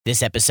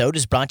This episode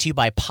is brought to you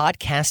by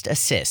Podcast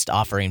Assist,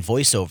 offering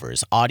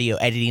voiceovers, audio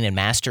editing and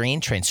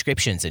mastering,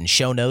 transcriptions and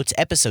show notes,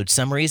 episode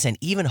summaries, and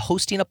even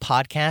hosting a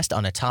podcast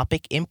on a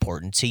topic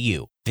important to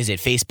you. Visit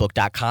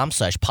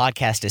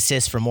facebook.com/Podcast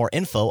Assist for more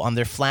info on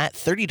their flat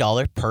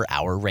 $30 per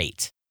hour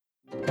rate.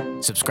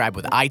 Subscribe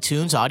with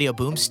iTunes, Audio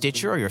Boom,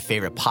 Stitcher, or your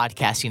favorite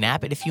podcasting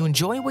app. And if you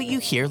enjoy what you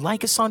hear,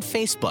 like us on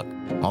Facebook.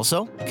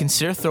 Also,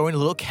 consider throwing a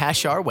little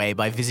cash our way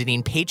by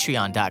visiting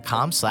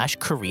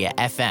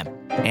patreon.com/KoreaFM.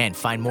 And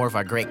find more of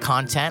our great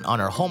content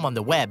on our home on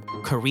the web,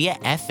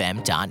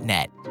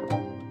 KoreaFM.net.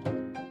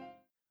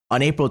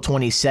 On April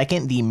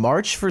 22nd, the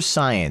March for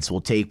Science will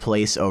take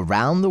place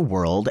around the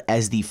world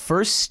as the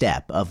first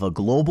step of a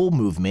global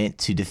movement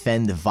to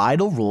defend the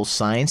vital role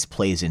science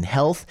plays in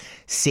health,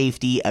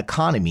 safety,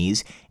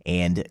 economies,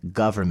 and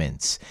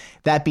governments.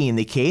 That being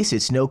the case,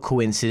 it's no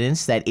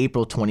coincidence that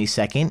April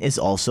 22nd is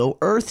also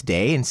Earth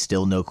Day, and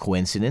still no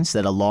coincidence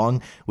that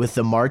along with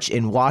the march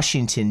in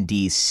Washington,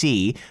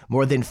 D.C.,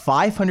 more than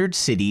 500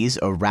 cities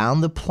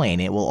around the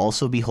planet will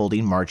also be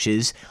holding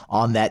marches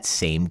on that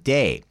same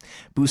day.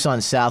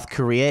 Busan, South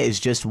Korea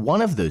is just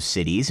one of those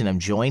cities, and I'm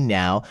joined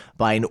now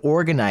by an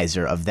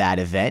organizer of that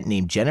event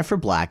named Jennifer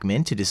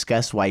Blackman to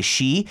discuss why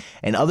she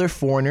and other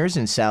foreigners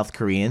and South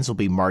Koreans will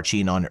be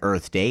marching on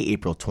Earth Day,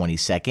 April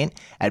 22nd,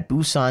 at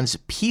Busan's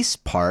Peace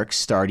Park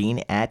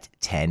starting at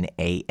 10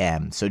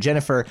 a.m. So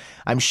Jennifer,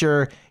 I'm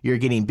sure you're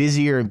getting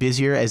busier and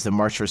busier as the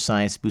March for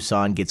Science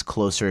Busan gets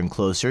closer and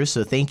closer.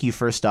 So thank you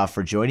first off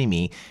for joining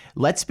me.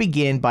 Let's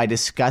begin by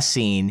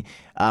discussing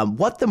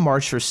what the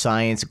March for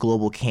Science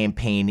global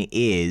campaign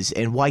is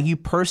and why you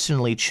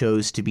personally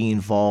chose to be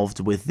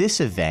involved with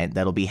this event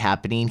that'll be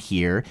happening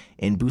here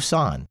in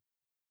Busan.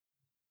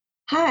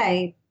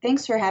 Hi,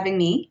 thanks for having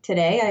me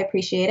today. I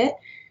appreciate it.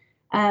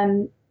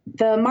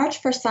 The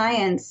March for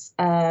Science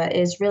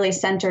is really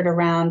centered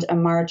around a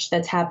march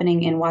that's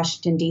happening in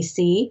Washington,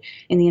 D.C.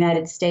 in the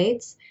United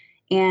States.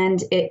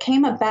 And it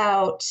came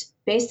about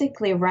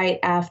basically right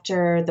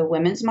after the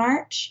Women's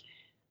March.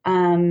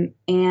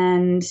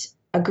 And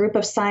a group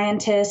of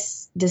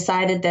scientists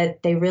decided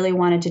that they really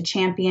wanted to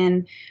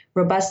champion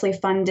robustly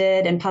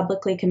funded and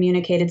publicly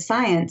communicated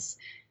science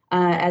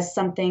as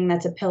something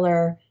that's a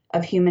pillar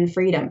of human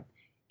freedom.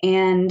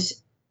 And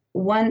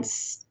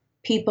once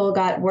people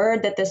got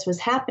word that this was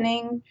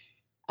happening,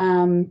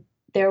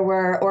 there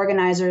were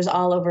organizers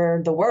all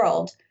over the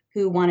world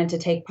who wanted to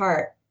take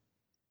part.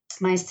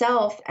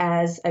 Myself,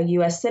 as a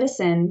U.S.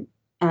 citizen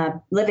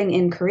living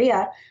in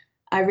Korea,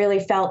 I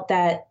really felt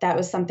that that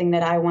was something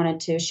that I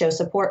wanted to show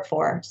support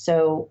for.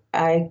 So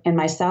I and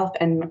myself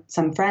and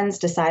some friends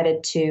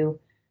decided to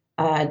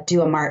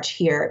do a march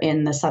here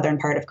in the southern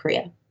part of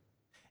Korea.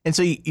 And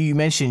so you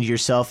mentioned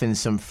yourself and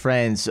some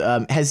friends.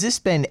 Has this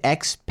been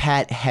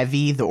expat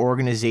heavy, the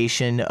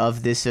organization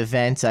of this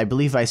event? I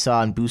believe I saw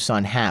on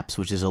Busan Haps,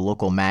 which is a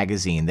local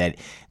magazine, that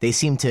they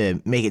seem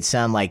to make it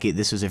sound like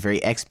this was a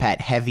very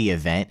expat heavy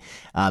event.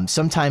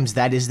 Sometimes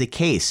that is the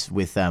case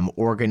with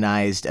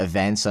organized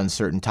events on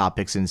certain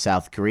topics in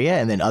South Korea.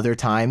 And then other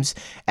times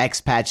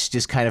expats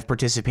just kind of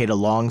participate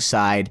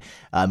alongside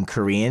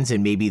Koreans,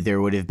 and maybe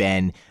there would have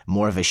been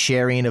more of a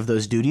sharing of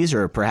those duties,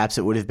 or perhaps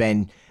it would have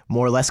been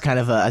more or less kind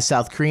of a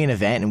South Korean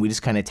event and we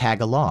just kind of tag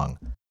along?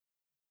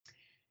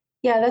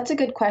 Yeah, that's a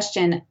good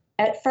question.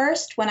 At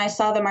first, when I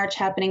saw the march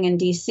happening in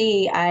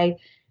DC, I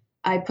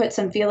put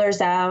some feelers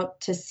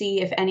out to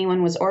see if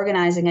anyone was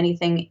organizing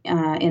anything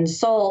in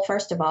Seoul,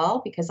 first of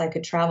all, because I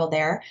could travel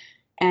there.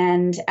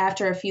 And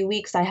after a few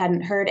weeks, I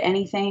hadn't heard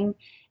anything,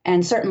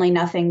 and certainly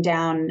nothing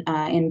down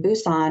in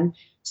Busan.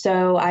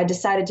 So I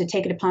decided to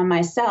take it upon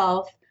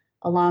myself,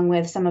 along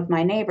with some of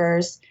my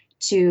neighbors,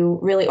 to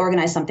really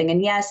organize something.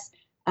 And yes,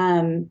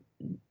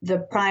 the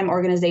prime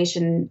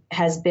organization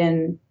has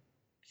been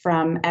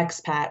from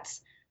expats.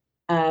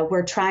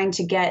 We're trying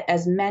to get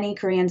as many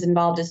Koreans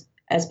involved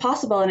as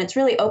possible, and it's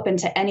really open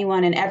to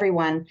anyone and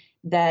everyone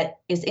that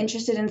is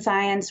interested in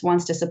science,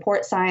 wants to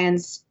support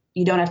science.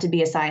 You don't have to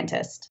be a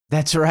scientist.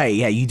 That's right.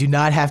 Yeah, you do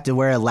not have to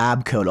wear a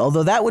lab coat,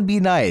 although that would be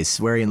nice,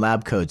 wearing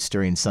lab coats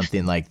during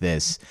something like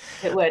this.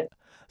 It would.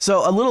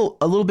 So a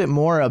little bit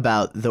more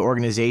about the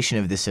organization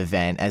of this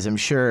event, as I'm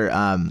sure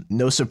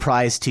no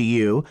surprise to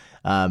you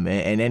and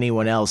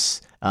anyone else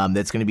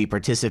that's going to be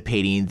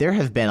participating. There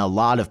have been a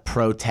lot of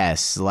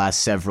protests the last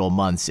several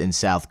months in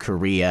South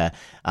Korea,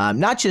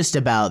 not just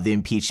about the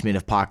impeachment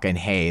of Park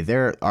Geun-hye.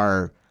 There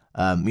are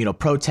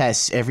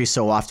protests every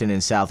so often in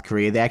South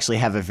Korea. They actually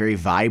have a very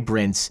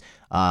vibrant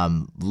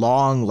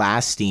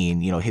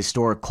long-lasting,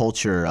 historic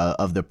culture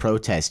of the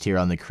protest here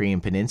on the Korean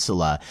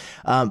Peninsula.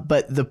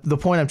 But the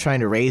point I'm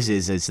trying to raise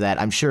is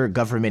that I'm sure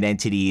government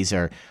entities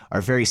are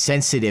very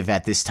sensitive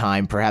at this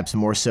time, perhaps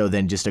more so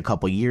than just a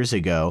couple years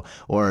ago,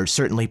 or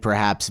certainly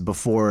perhaps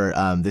before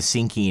the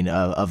sinking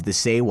of the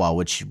Saewol,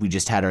 which we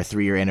just had our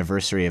 3-year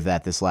anniversary of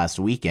that this last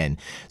weekend.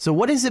 So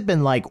what has it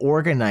been like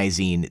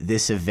organizing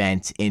this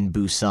event in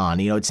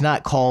Busan? It's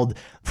not called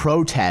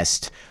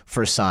Protest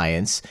for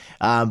Science,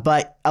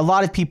 but a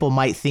lot of people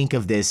might think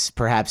of this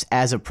perhaps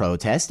as a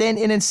protest, and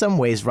in some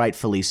ways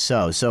rightfully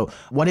so. So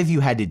what have you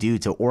had to do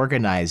to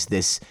organize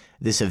this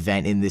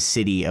event in the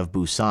city of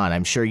Busan?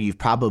 I'm sure you've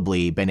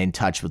probably been in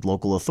touch with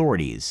local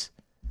authorities.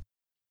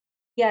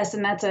 Yes,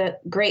 and that's a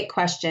great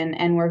question.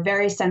 And we're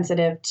very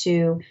sensitive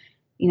to,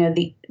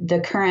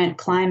 the current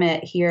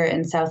climate here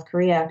in South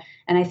Korea.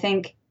 And I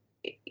think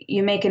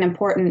you make an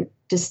important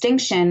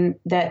distinction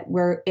that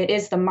it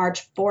is the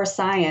March for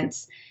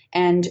Science,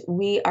 and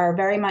we are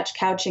very much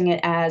couching it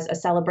as a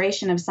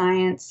celebration of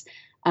science.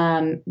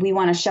 We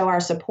want to show our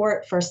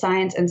support for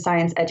science and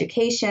science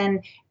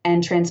education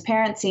and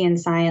transparency in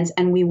science,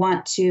 and we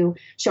want to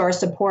show our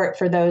support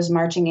for those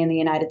marching in the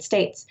United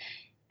States.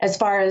 As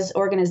far as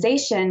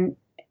organization,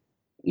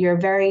 you're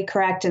very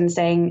correct in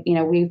saying,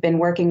 we've been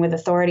working with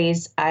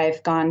authorities.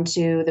 I've gone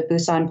to the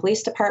Busan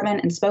Police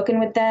Department and spoken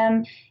with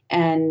them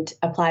and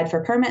applied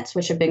for permits,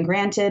 which have been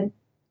granted,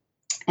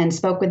 and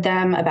spoke with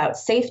them about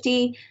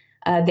safety.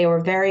 They were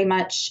very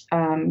much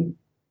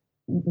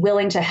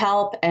willing to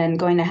help and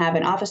going to have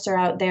an officer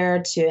out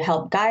there to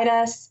help guide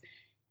us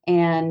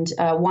and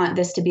want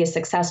this to be a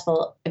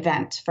successful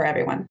event for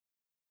everyone.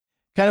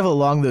 Kind of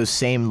along those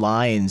same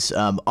lines,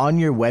 on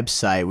your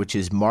website, which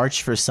is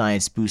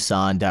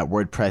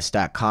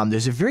marchforsciencebusan.wordpress.com,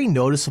 there's a very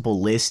noticeable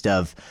list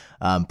of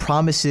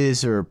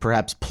promises, or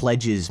perhaps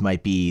pledges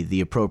might be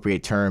the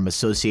appropriate term,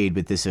 associated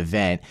with this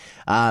event.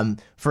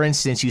 For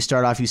instance, you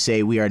start off, you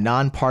say, "We are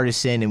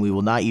nonpartisan and we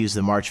will not use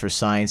the March for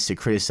Science to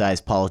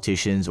criticize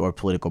politicians or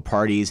political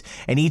parties."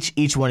 And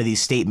each one of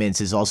these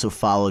statements is also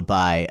followed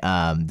by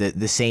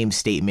the same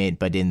statement,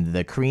 but in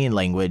the Korean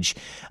language.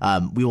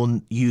 "We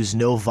will use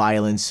no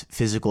violence,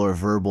 physical or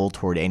verbal,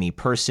 toward any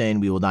person.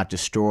 We will not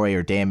destroy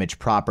or damage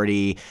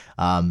property."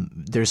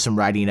 There's some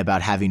writing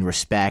about having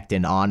respect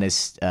and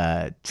honest,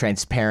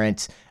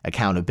 transparent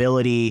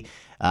accountability.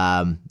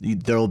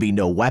 There will be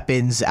no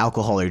weapons,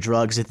 alcohol, or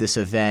drugs at this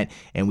event,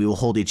 and we will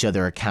hold each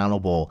other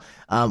accountable.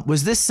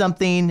 Was this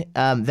something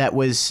that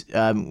was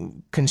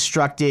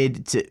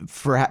constructed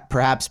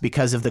perhaps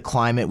because of the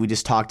climate we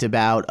just talked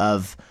about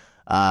of,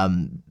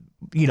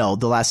 the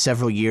last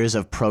several years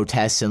of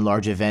protests and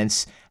large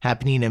events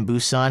happening in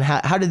Busan?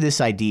 How did this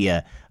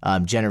idea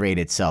generate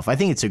itself? I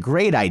think it's a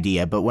great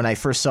idea, but when I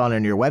first saw it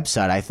on your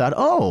website, I thought,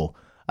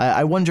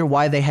 I wonder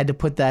why they had to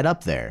put that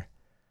up there.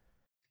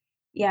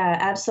 Yeah,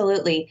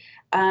 absolutely.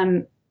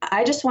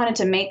 I just wanted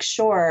to make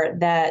sure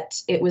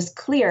that it was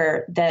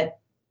clear that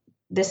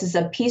this is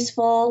a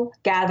peaceful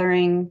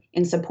gathering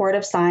in support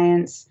of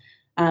science.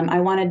 I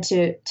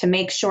wanted to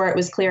make sure it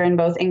was clear in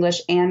both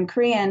English and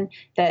Korean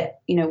that,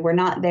 we're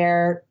not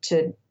there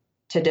to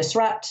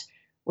disrupt.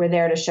 We're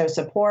there to show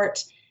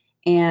support.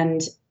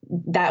 And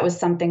that was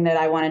something that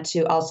I wanted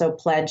to also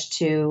pledge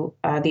to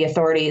the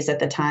authorities at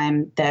the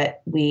time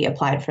that we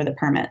applied for the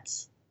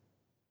permits.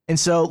 And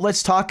so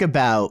let's talk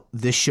about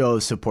this show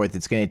of support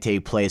that's going to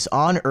take place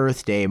on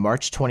Earth Day,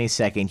 March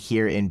 22nd,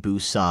 here in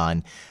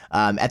Busan,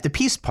 at the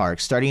Peace Park,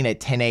 starting at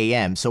 10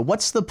 a.m. So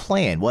what's the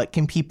plan? What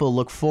can people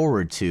look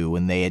forward to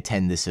when they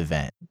attend this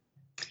event?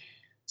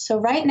 So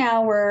right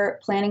now we're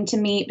planning to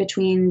meet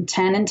between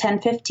 10 and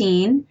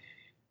 10:15.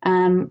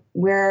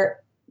 We're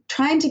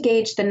trying to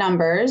gauge the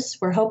numbers.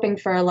 We're hoping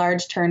for a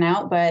large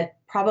turnout, but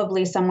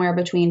probably somewhere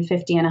between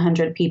 50 and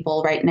 100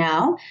 people right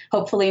now,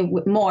 hopefully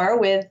more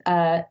with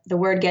the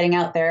word getting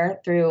out there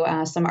through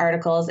some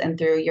articles and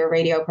through your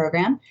radio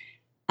program.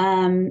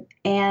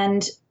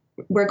 And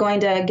we're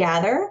going to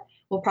gather.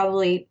 We'll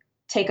probably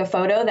take a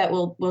photo that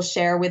we'll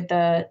share with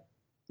the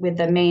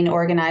main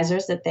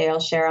organizers that they'll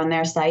share on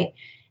their site.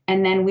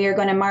 And then we are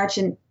going to march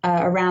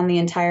around the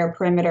entire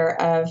perimeter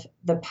of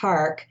the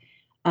park.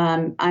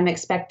 I'm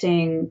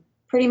expecting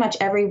pretty much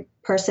every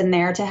person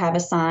there to have a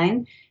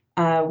sign.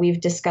 We've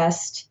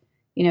discussed,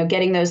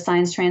 getting those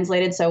signs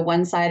translated. So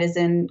one side is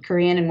in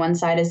Korean and one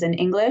side is in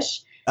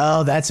English.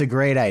 Oh, that's a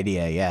great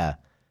idea. Yeah.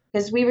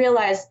 Because we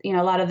realize,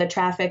 a lot of the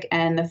traffic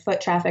and the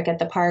foot traffic at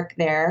the park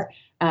there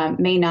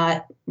may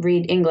not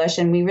read English.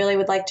 And we really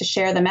would like to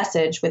share the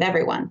message with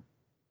everyone.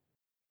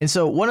 And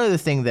so one other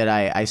thing that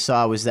I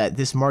saw was that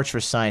this March for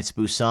Science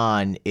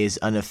Busan is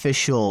an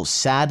official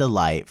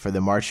satellite for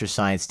the March for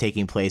Science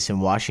taking place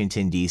in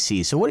Washington,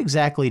 D.C. So what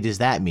exactly does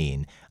that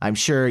mean? I'm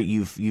sure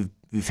you've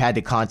had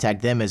to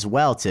contact them as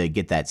well to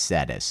get that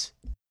status.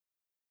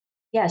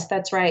 Yes,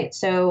 that's right.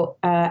 So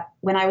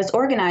when I was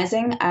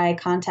organizing, I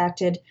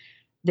contacted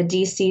the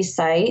DC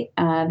site.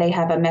 They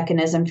have a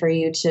mechanism for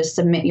you to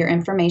submit your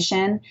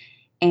information.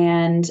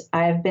 And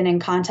I've been in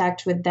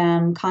contact with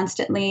them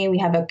constantly. We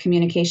have a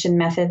communication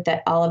method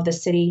that all of the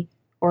city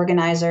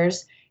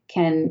organizers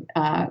can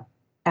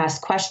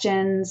ask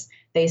questions.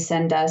 They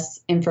send us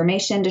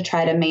information to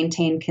try to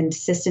maintain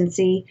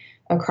consistency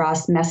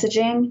across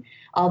messaging.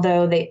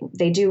 Although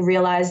they do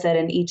realize that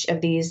in each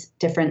of these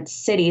different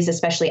cities,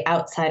 especially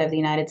outside of the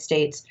United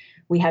States,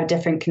 we have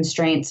different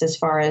constraints as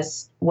far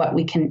as what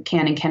we can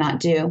and cannot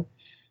do.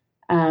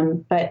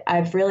 But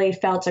I've really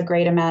felt a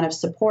great amount of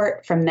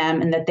support from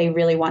them, and that they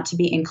really want to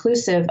be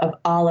inclusive of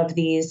all of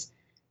these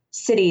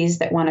cities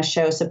that want to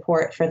show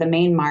support for the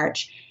main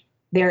march.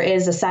 There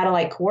is a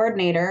satellite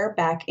coordinator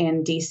back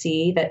in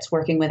DC that's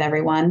working with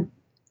everyone.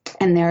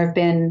 And there have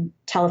been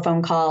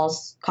telephone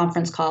calls,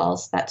 conference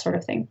calls, that sort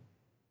of thing.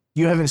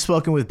 You haven't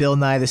spoken with Bill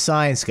Nye the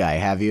Science Guy,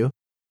 have you?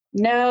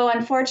 No,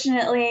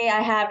 unfortunately,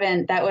 I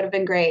haven't. That would have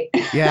been great.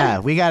 Yeah,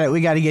 we got to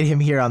get him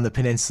here on the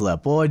peninsula.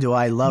 Boy, do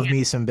I love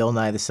me some Bill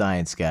Nye the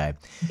Science Guy.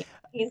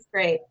 He's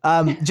great.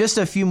 Just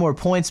a few more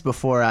points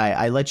before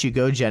I let you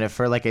go,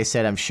 Jennifer. Like I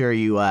said, I'm sure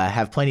you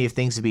have plenty of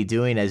things to be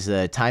doing as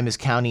the time is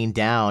counting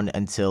down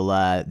until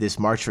this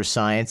March for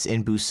Science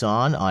in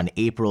Busan on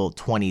April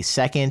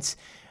 22nd.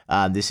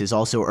 This is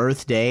also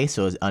Earth Day,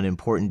 so it's an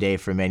important day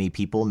for many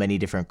people, many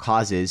different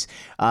causes.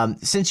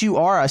 Since you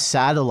are a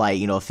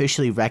satellite,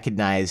 officially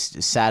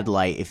recognized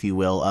satellite, if you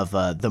will, of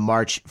the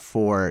March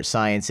for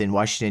Science in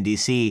Washington,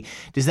 D.C.,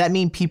 does that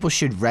mean people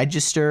should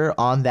register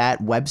on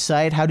that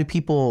website? How do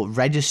people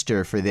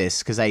register for this?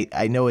 Because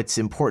I know it's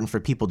important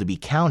for people to be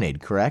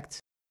counted,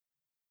 correct?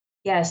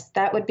 Yes,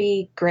 that would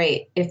be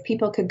great. If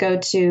people could go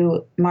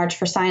to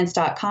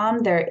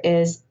marchforscience.com, there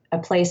is a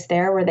place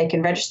there where they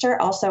can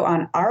register. Also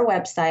on our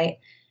website,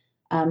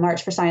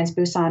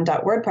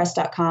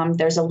 marchforsciencebusan.wordpress.com,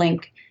 there's a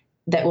link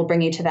that will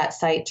bring you to that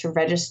site to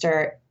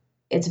register.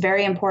 It's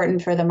very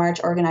important for the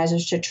march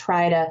organizers to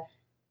try to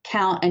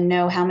count and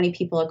know how many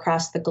people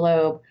across the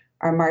globe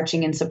are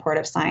marching in support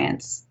of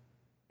science.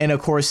 And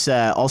of course,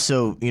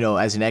 also,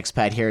 as an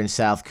expat here in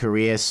South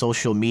Korea,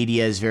 social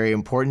media is very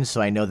important.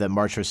 So I know that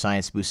March for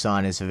Science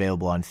Busan is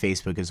available on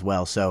Facebook as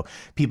well. So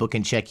people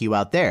can check you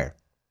out there.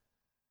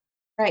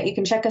 Right. You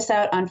can check us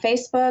out on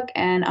Facebook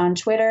and on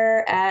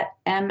Twitter at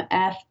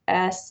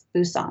MFS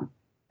Busan.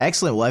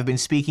 Excellent. Well, I've been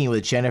speaking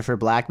with Jennifer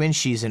Blackman.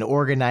 She's an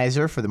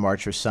organizer for the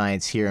March for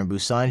Science here in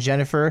Busan.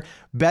 Jennifer,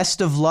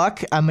 best of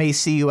luck. I may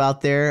see you out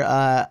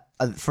there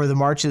for the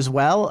march as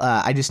well.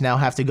 I just now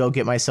have to go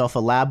get myself a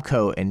lab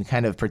coat and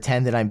kind of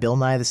pretend that I'm Bill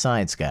Nye the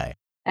Science Guy.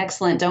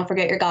 Excellent. Don't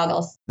forget your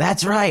goggles.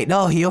 That's right.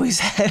 No, he always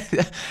had...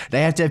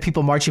 They have to have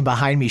people marching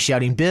behind me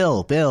shouting,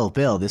 Bill, Bill,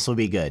 Bill. This will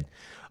be good.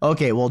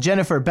 Okay, well,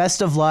 Jennifer,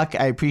 best of luck.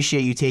 I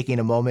appreciate you taking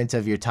a moment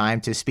of your time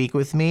to speak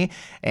with me.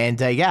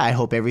 And I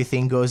hope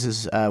everything goes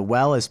as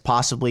well as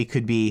possibly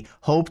could be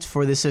hoped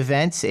for this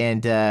event.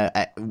 And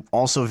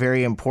also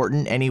very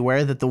important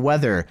anywhere that the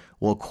weather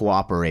will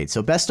cooperate.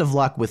 So best of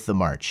luck with the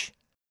march.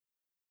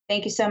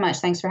 Thank you so much.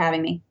 Thanks for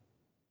having me.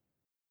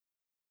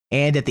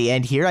 And at the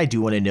end here, I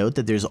do want to note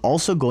that there's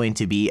also going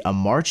to be a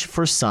March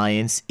for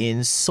Science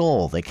in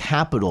Seoul, the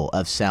capital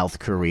of South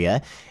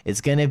Korea.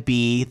 It's going to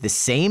be the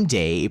same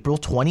day, April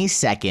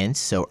 22nd,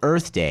 so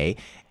Earth Day,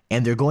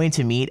 and they're going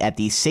to meet at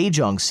the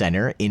Sejong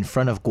Center in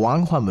front of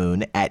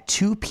Gwanghwamun at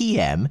 2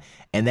 p.m.,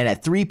 and then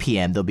at 3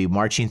 p.m., they'll be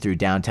marching through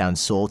downtown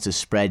Seoul to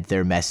spread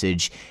their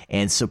message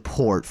and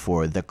support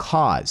for the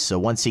cause. So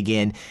once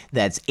again,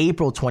 that's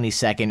April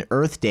 22nd,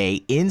 Earth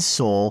Day in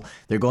Seoul.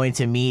 They're going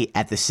to meet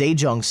at the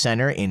Sejong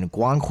Center in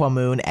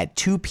Gwanghwamun at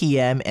 2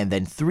 p.m. and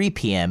then 3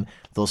 p.m.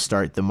 they'll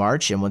start the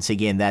march. And once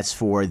again, that's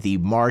for the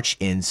march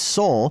in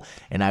Seoul.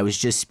 And I was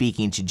just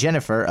speaking to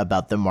Jennifer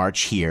about the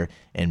march here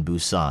in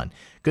Busan.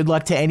 Good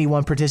luck to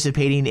anyone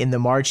participating in the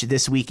march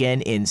this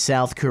weekend in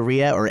South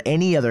Korea or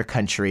any other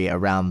country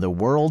around the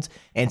world.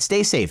 And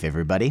stay safe,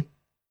 everybody.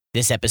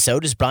 This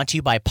episode is brought to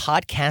you by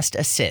Podcast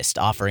Assist,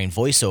 offering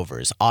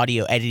voiceovers,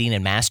 audio editing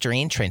and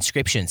mastering,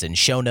 transcriptions and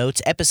show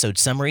notes, episode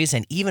summaries,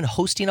 and even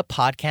hosting a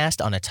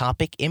podcast on a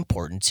topic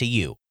important to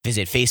you.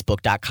 Visit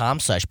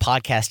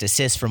facebook.com/Podcast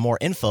Assist for more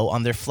info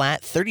on their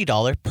flat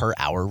 $30 per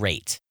hour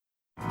rate.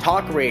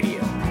 Talk radio,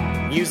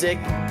 music,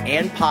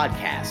 and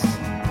podcasts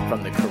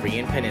from the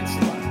Korean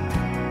Peninsula.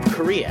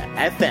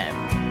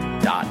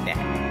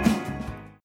 KoreaFM.net.